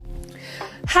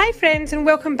Hi friends, and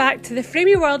welcome back to the Frame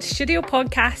Your World Studio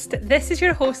podcast. This is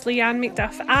your host Leanne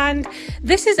McDuff, and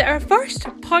this is our first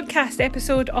podcast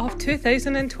episode of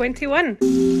 2021.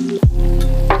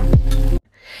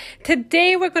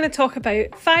 Today we're going to talk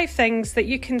about 5 things that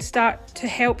you can start to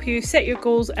help you set your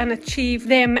goals and achieve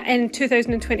them in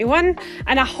 2021,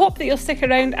 and I hope that you'll stick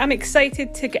around. I'm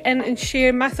excited to get in and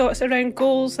share my thoughts around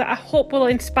goals that I hope will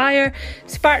inspire,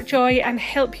 spark joy and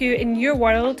help you in your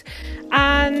world.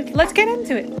 And let's get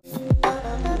into it.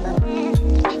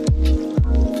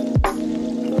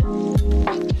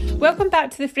 Welcome back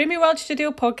to the Frame Your World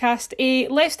Studio podcast, a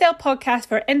lifestyle podcast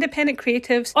for independent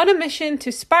creatives on a mission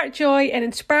to spark joy and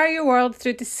inspire your world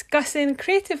through discussing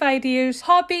creative ideas,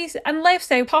 hobbies and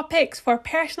lifestyle topics for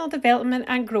personal development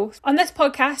and growth. On this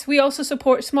podcast, we also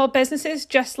support small businesses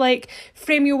just like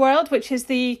Frame Your World, which is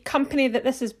the company that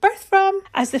this is birthed from.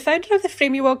 As the founder of the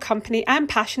Frame Your World company, I'm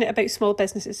passionate about small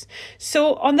businesses.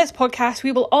 So on this podcast,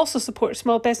 we will also support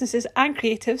small businesses and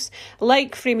creatives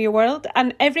like Frame Your World,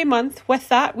 and every month with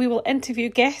that, we will interview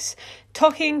guests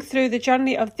talking through the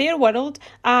journey of their world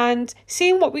and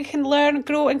seeing what we can learn,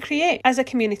 grow and create as a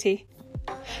community.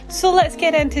 So let's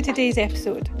get into today's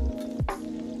episode.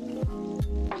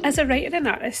 As a writer and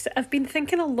artist, I've been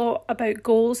thinking a lot about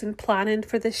goals and planning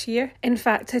for this year. In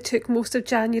fact, I took most of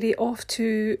January off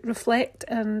to reflect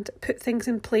and put things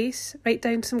in place, write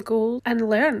down some goals and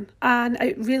learn. And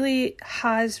it really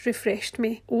has refreshed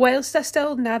me. Whilst I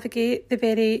still navigate the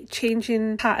very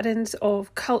changing patterns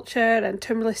of culture and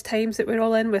tumultuous times that we're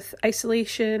all in with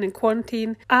isolation and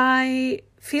quarantine, I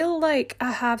feel like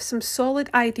I have some solid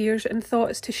ideas and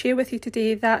thoughts to share with you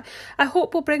today that I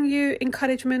hope will bring you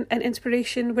encouragement and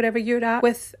inspiration wherever you're at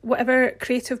with whatever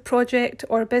creative project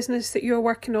or business that you're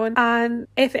working on. And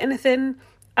if anything,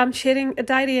 I'm sharing a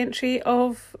diary entry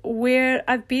of where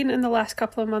I've been in the last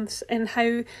couple of months and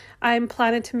how I'm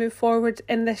planning to move forward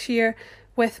in this year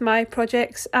with my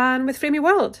projects and with Frame Your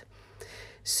World.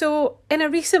 So in a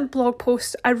recent blog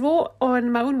post I wrote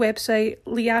on my own website,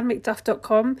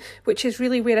 leannemcduff.com, which is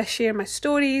really where I share my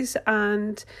stories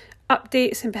and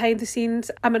updates and behind the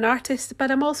scenes. I'm an artist, but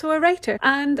I'm also a writer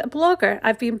and a blogger.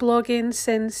 I've been blogging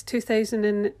since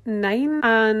 2009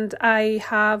 and I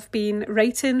have been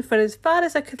writing for as far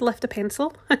as I could lift a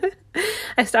pencil.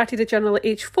 I started a journal at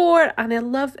age 4 and I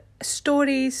love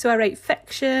stories, so I write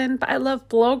fiction, but I love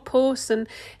blog posts and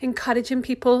encouraging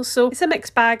people. So it's a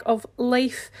mixed bag of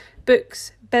life,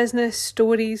 books, business,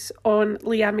 stories on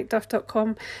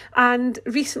leannemcduff.com. And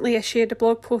recently I shared a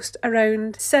blog post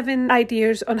around 7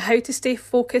 ideas on how to stay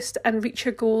focused and reach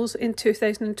your goals in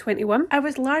 2021. I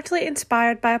was largely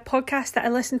inspired by a podcast that I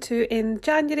listened to in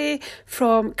January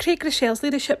from Craig Rochelle's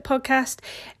Leadership Podcast.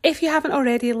 If you haven't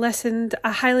already listened,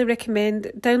 I highly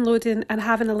recommend downloading and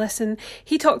having a listen.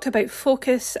 He talked about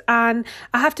focus, and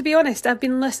I have to be honest, I've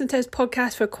been listening to his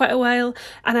podcast for quite a while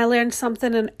and I learned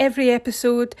something in every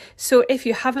episode. So if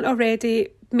you haven't already,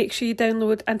 make sure you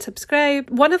download and subscribe.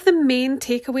 One of the main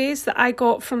takeaways that I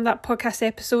got from that podcast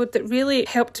episode that really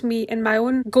helped me in my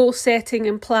own goal setting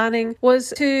and planning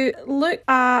was to look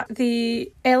at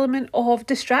the element of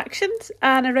distractions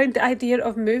and around the idea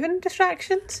of moving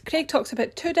distractions. Craig talks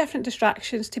about 2 different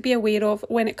distractions to be aware of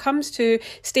when it comes to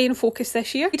staying focused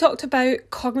this year. He talked about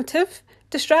cognitive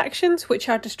distractions, which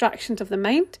are distractions of the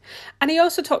mind, and he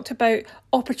also talked about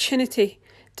opportunity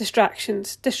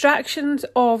distractions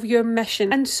of your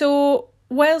mission. And so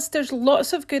whilst there's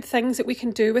lots of good things that we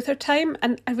can do with our time,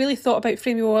 and I really thought about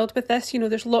Frame Your World with this,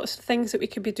 there's lots of things that we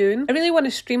could be doing. I really want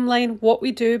to streamline what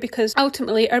we do because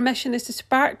ultimately our mission is to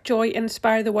spark joy and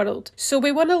inspire the world. So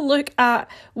we want to look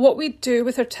at what we do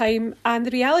with our time, and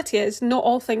the reality is not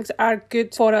all things are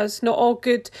good for us. Not all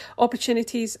good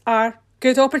opportunities are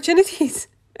good opportunities.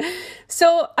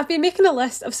 So I've been making a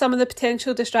list of some of the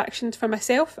potential distractions for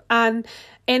myself and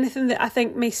anything that I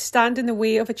think may stand in the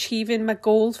way of achieving my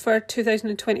goals for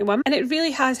 2021. And it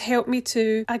really has helped me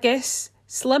to, I guess,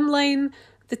 slimline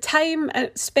the time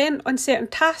spent on certain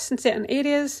tasks in certain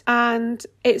areas, and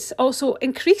it's also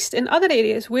increased in other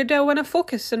areas. Where do I want to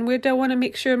focus and where do I want to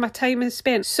make sure my time is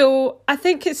spent? So I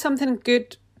think it's something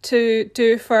good to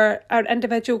do for our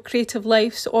individual creative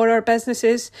lives or our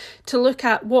businesses, to look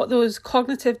at what those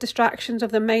cognitive distractions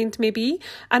of the mind may be,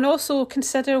 and also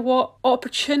consider what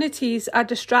opportunities are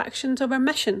distractions of our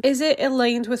mission. Is it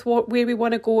aligned with where we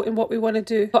want to go and what we want to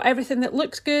do? But everything that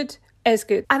looks good is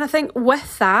good. And I think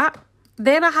with that,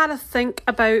 then I had to think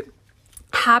about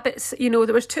habits, you know,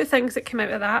 there was two things that came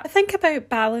out of that. I think about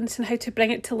balance and how to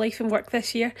bring it to life and work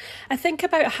this year. I think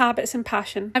about habits and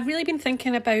passion. I've really been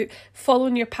thinking about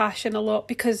following your passion a lot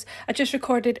because I just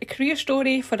recorded a career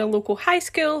story for a local high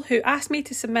school who asked me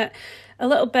to submit a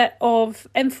little bit of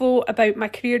info about my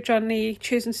career journey,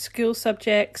 choosing school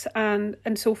subjects and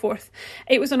so forth.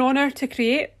 It was an honour to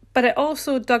create, but it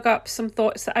also dug up some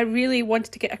thoughts that I really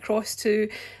wanted to get across to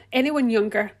anyone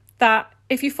younger, that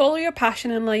if you follow your passion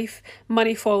in life,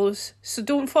 money follows. So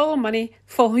don't follow money,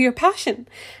 follow your passion.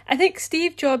 I think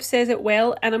Steve Jobs says it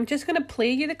well, and I'm just going to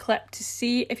play you the clip to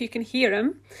see if you can hear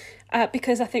him,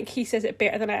 because I think he says it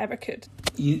better than I ever could.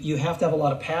 You have to have a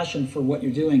lot of passion for what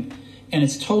you're doing, and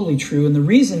it's totally true. And the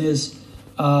reason is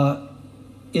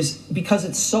because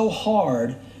it's so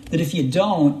hard that if you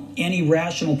don't, any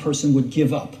rational person would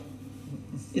give up.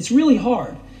 It's really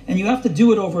hard, and you have to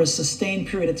do it over a sustained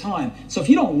period of time. So if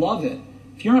you don't love it,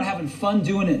 if you're not having fun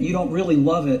doing it, you don't really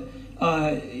love it,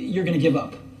 you're going to give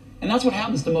up. And that's what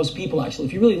happens to most people, actually.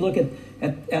 If you really look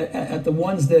at the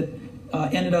ones that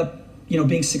ended up,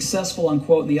 being successful,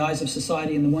 unquote, in the eyes of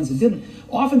society, and the ones that didn't,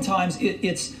 oftentimes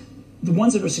it's the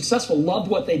ones that are successful loved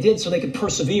what they did so they could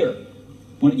persevere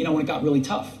when it got really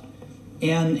tough.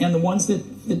 And the ones that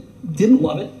didn't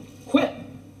love it quit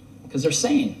because they're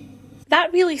sane.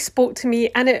 That really spoke to me,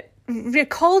 and it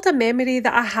recalled a memory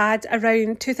that I had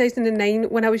around 2009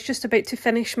 when I was just about to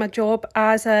finish my job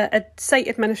as a site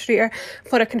administrator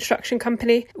for a construction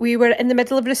company. We were in the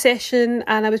middle of recession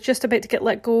and I was just about to get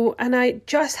let go, and I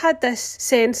just had this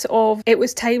sense of it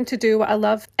was time to do what I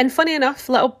love. And funny enough,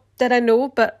 little did I know,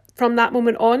 but from that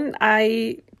moment on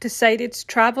I decided to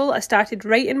travel. I started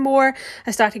writing more,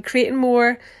 I started creating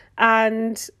more,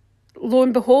 and lo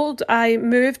and behold, I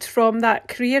moved from that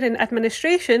career in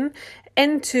administration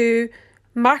into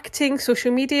marketing,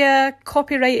 social media,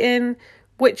 copywriting,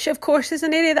 which of course is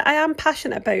an area that I am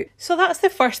passionate about. So that's the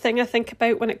first thing I think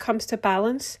about when it comes to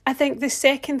balance. I think the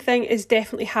second thing is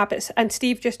definitely habits, and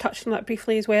Steve just touched on that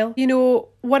briefly as well.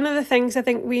 One of the things I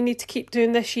think we need to keep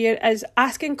doing this year is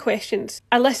asking questions.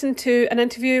 I listened to an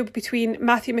interview between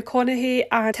Matthew McConaughey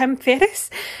and Tim Ferriss,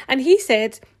 and he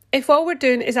said, if all we're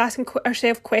doing is asking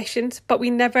ourselves questions, but we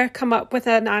never come up with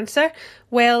an answer,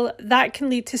 well, that can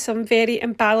lead to some very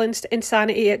imbalanced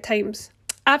insanity at times.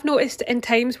 I've noticed in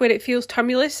times where it feels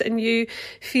tumultuous and you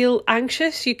feel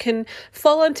anxious, you can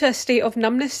fall into a state of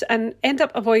numbness and end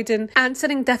up avoiding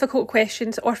answering difficult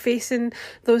questions or facing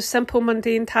those simple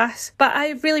mundane tasks. But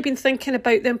I've really been thinking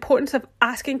about the importance of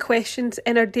asking questions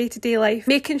in our day-to-day life,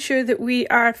 making sure that we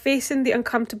are facing the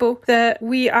uncomfortable, that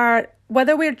we are,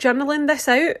 whether we're journaling this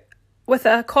out with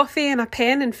a coffee and a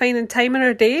pen and finding time in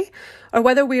our day, or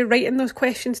whether we're writing those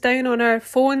questions down on our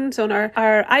phones, on our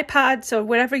iPads, or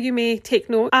wherever you may take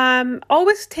note,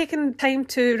 always taking time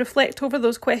to reflect over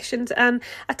those questions and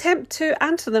attempt to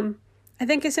answer them. I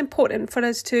think it's important for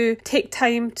us to take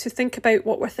time to think about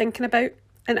what we're thinking about,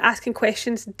 and asking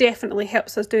questions definitely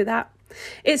helps us do that.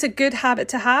 It's a good habit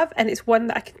to have, and it's one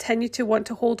that I continue to want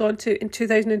to hold on to in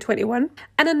 2021.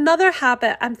 And another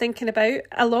habit I'm thinking about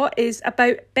a lot is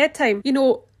about bedtime.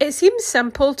 It seems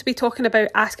simple to be talking about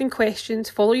asking questions,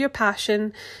 follow your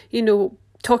passion,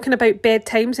 talking about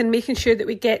bedtimes and making sure that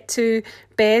we get to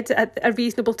bed at a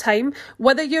reasonable time.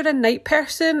 Whether you're a night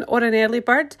person or an early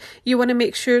bird, you want to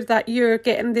make sure that you're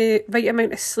getting the right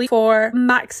amount of sleep for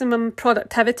maximum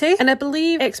productivity. And I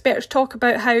believe experts talk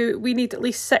about how we need at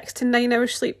least 6 to 9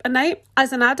 hours sleep a night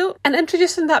as an adult. And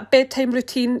introducing that bedtime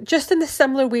routine just in the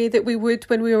similar way that we would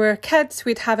when we were kids.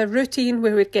 We'd have a routine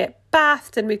where we'd get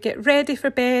bathed and we'd get ready for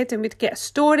bed and we'd get a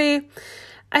story.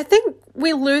 I think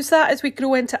we lose that as we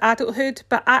grow into adulthood,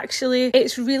 but actually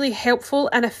it's really helpful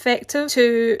and effective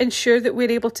to ensure that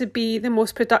we're able to be the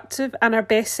most productive and our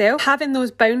best self. Having those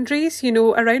boundaries,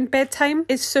 around bedtime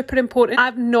is super important.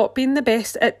 I've not been the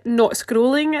best at not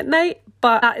scrolling at night,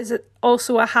 but that is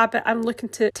also a habit I'm looking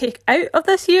to take out of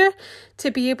this year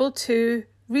to be able to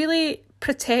really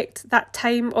protect that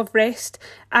time of rest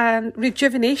and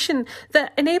rejuvenation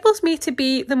that enables me to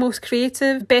be the most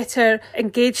creative, better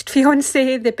engaged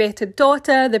fiance, the better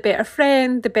daughter, the better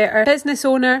friend, the better business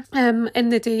owner in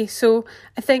the day. So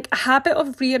I think a habit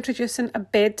of reintroducing a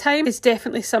bedtime is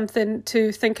definitely something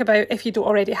to think about if you don't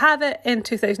already have it in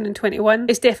 2021.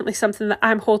 It's definitely something that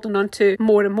I'm holding on to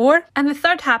more and more. And the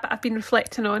third habit I've been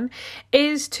reflecting on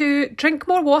is to drink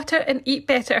more water and eat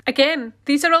better. Again,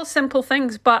 these are all simple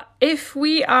things, but if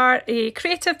we are a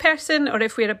creative person or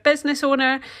if we're a business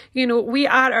owner, we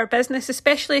are our business,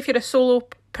 especially if you're a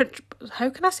solopreneur,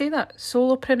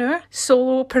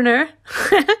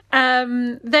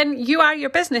 then you are your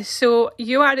business. So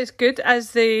you are as good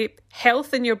as the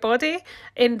health in your body,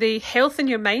 in the health in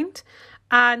your mind.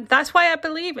 And that's why I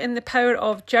believe in the power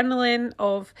of journaling,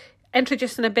 of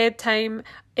introducing a bedtime,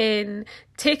 in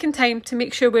taking time to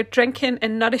make sure we're drinking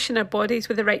and nourishing our bodies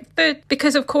with the right food.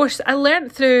 Because of course I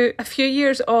learned through a few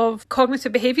years of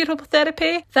cognitive behavioural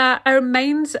therapy that our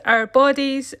minds, our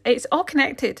bodies, it's all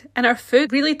connected, and our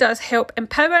food really does help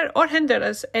empower or hinder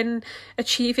us in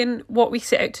achieving what we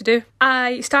set out to do.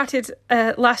 I started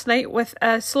last night with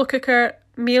a slow cooker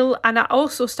meal, and I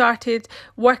also started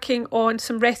working on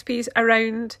some recipes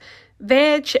around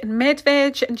veg and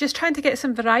med-veg and just trying to get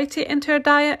some variety into our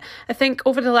diet. I think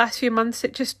over the last few months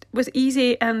it just was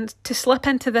easy and to slip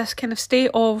into this kind of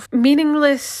state of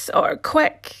meaningless or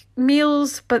quick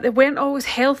meals, but they weren't always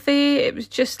healthy. It was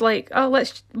just like,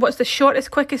 what's the shortest,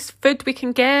 quickest food we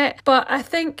can get? But I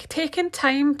think taking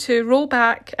time to roll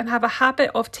back and have a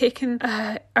habit of taking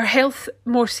our health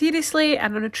more seriously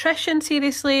and our nutrition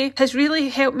seriously has really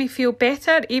helped me feel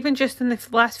better, even just in the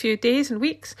last few days and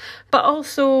weeks, but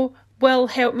also will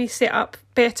help me set up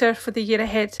better for the year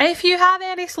ahead. If you have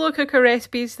any slow cooker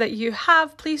recipes that you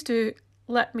have, please do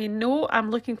let me know. I'm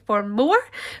looking for more,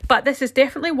 but this is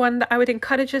definitely one that I would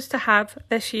encourage us to have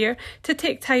this year, to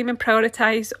take time and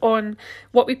prioritise on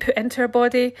what we put into our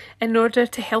body in order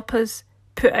to help us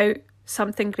put out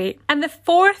something great. And the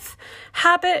fourth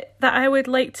habit that I would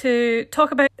like to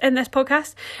talk about in this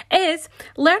podcast is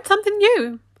learn something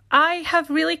new. I have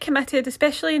really committed,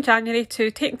 especially in January, to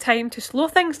taking time to slow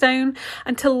things down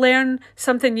and to learn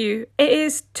something new. It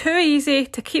is too easy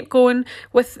to keep going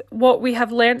with what we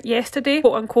have learnt yesterday,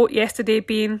 quote unquote, yesterday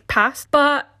being past.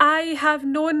 But I have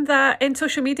known that in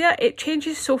social media, it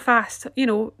changes so fast. You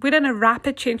know, we're in a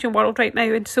rapid changing world right now.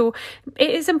 And so it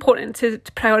is important to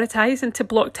prioritise and to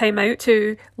block time out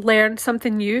to learn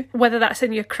something new, whether that's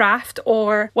in your craft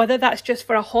or whether that's just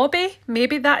for a hobby.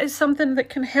 Maybe that is something that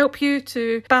can help you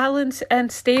to balance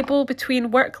and stable between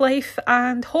work life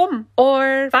and home,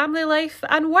 or family life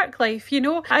and work life. You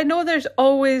know, I know there's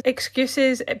always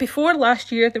excuses. Before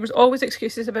last year, there was always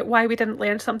excuses about why we didn't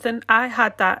learn something. I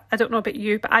had that. I don't know about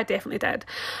you, but I definitely did.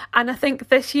 And I think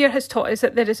this year has taught us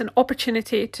that there is an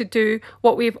opportunity to do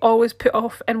what we've always put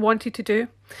off and wanted to do.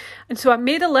 And so I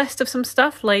made a list of some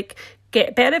stuff like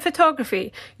get better at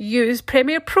photography, use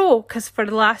Premiere Pro, because for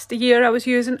the last year I was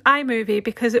using iMovie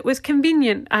because it was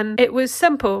convenient and it was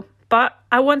simple. But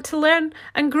I want to learn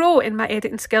and grow in my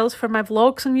editing skills for my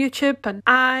vlogs on YouTube, and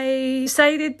I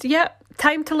decided,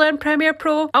 time to learn Premiere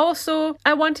Pro. Also,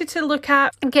 I wanted to look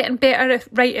at getting better at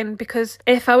writing, because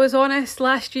if I was honest,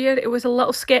 last year it was a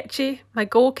little sketchy. My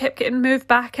goal kept getting moved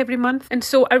back every month, and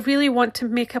so I really want to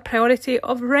make a priority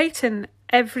of writing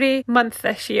every month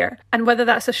this year. And whether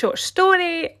that's a short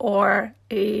story or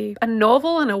a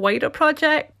novel and a wider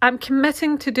project, I'm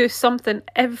committing to do something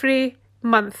every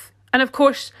month. And of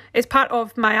course, it's part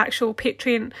of my actual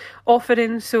Patreon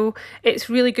offering, so it's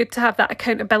really good to have that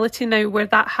accountability now where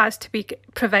that has to be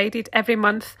provided every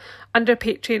month under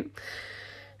Patreon.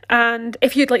 And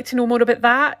if you'd like to know more about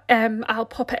that, I'll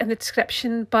pop it in the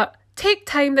description. But take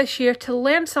time this year to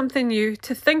learn something new,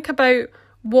 to think about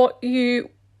what you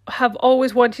have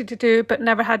always wanted to do but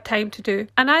never had time to do.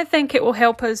 And I think it will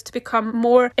help us to become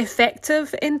more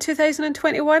effective in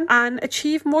 2021 and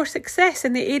achieve more success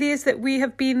in the areas that we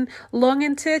have been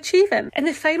longing to achieve in. And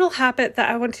the final habit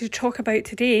that I wanted to talk about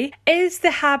today is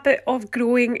the habit of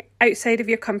growing outside of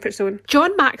your comfort zone.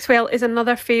 John Maxwell is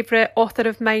another favourite author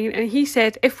of mine, and he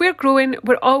said, if we're growing,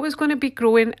 we're always going to be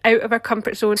growing out of our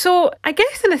comfort zone. So I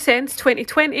guess in a sense,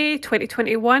 2020,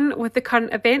 2021, with the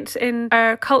current events in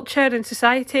our culture and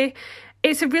society,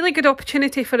 it's a really good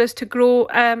opportunity for us to grow.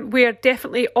 We're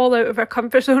definitely all out of our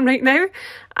comfort zone right now.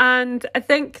 And I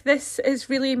think this has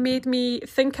really made me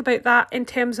think about that in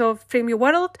terms of Frame Your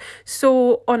World.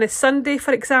 So on a Sunday,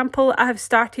 for example, I have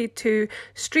started to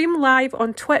stream live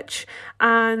on Twitch,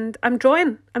 and I'm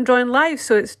drawing live.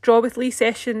 So it's Draw with Lee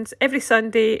sessions every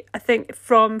Sunday, I think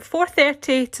from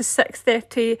 4:30 to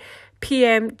 6:30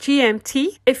 PM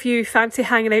GMT. If you fancy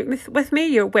hanging out with me,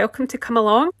 you're welcome to come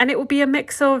along, and it will be a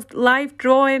mix of live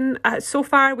drawing. So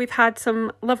far we've had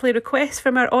some lovely requests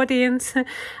from our audience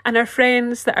and our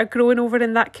friends that are growing over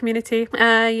in that community.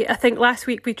 I think last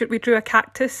week we drew a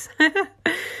cactus.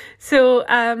 So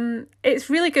it's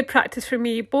really good practice for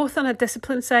me, both on a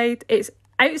discipline side. It's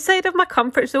outside of my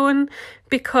comfort zone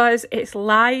because it's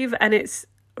live and it's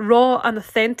raw and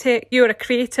authentic. You're a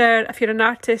creator. If you're an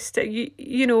artist,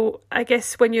 you know, I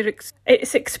guess when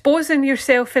it's exposing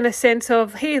yourself in a sense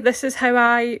of, hey, this is how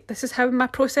my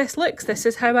process looks. This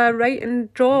is how I write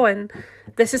and draw, and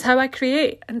this is how I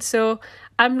create. And so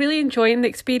I'm really enjoying the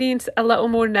experience a little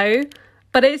more now.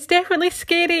 But it's definitely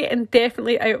scary and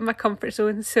definitely out of my comfort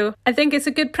zone. So I think it's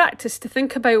a good practice to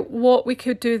think about what we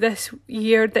could do this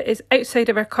year that is outside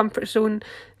of our comfort zone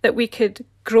that we could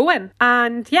grow in.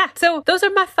 And yeah, so those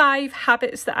are my 5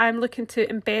 habits that I'm looking to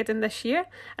embed in this year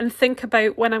and think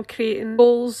about when I'm creating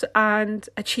goals and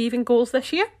achieving goals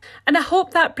this year. And I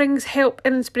hope that brings help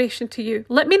and inspiration to you.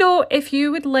 Let me know if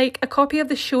you would like a copy of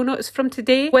the show notes from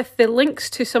today with the links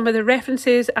to some of the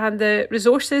references and the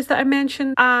resources that I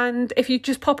mentioned. And if you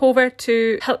just pop over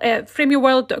to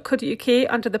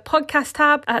frameyourworld.co.uk under the podcast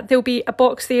tab, there'll be a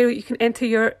box there that you can enter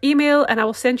your email and I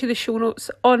will send you the show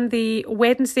notes on the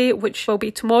Wednesday, which will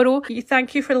be tomorrow.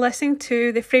 Thank you for listening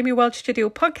to the Frame Your World Studio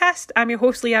podcast. I'm your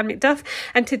host, Leanne McDuff,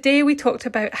 and today we talked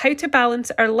about how to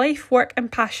balance our life, work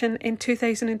and passion in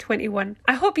 2021.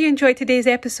 I hope you enjoyed today's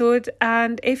episode,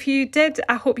 and if you did,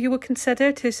 I hope you will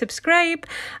consider to subscribe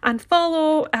and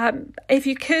follow. If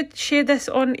you could share this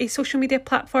on a social media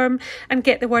platform and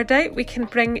get the word out, we can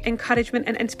bring encouragement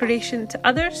and inspiration to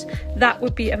others. That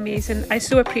would be amazing. I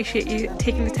so appreciate you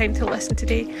taking the time to listen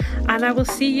today, and I will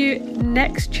see you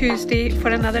next Tuesday for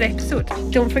another episode.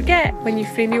 Don't forget, when you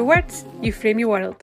frame your words, you frame your world.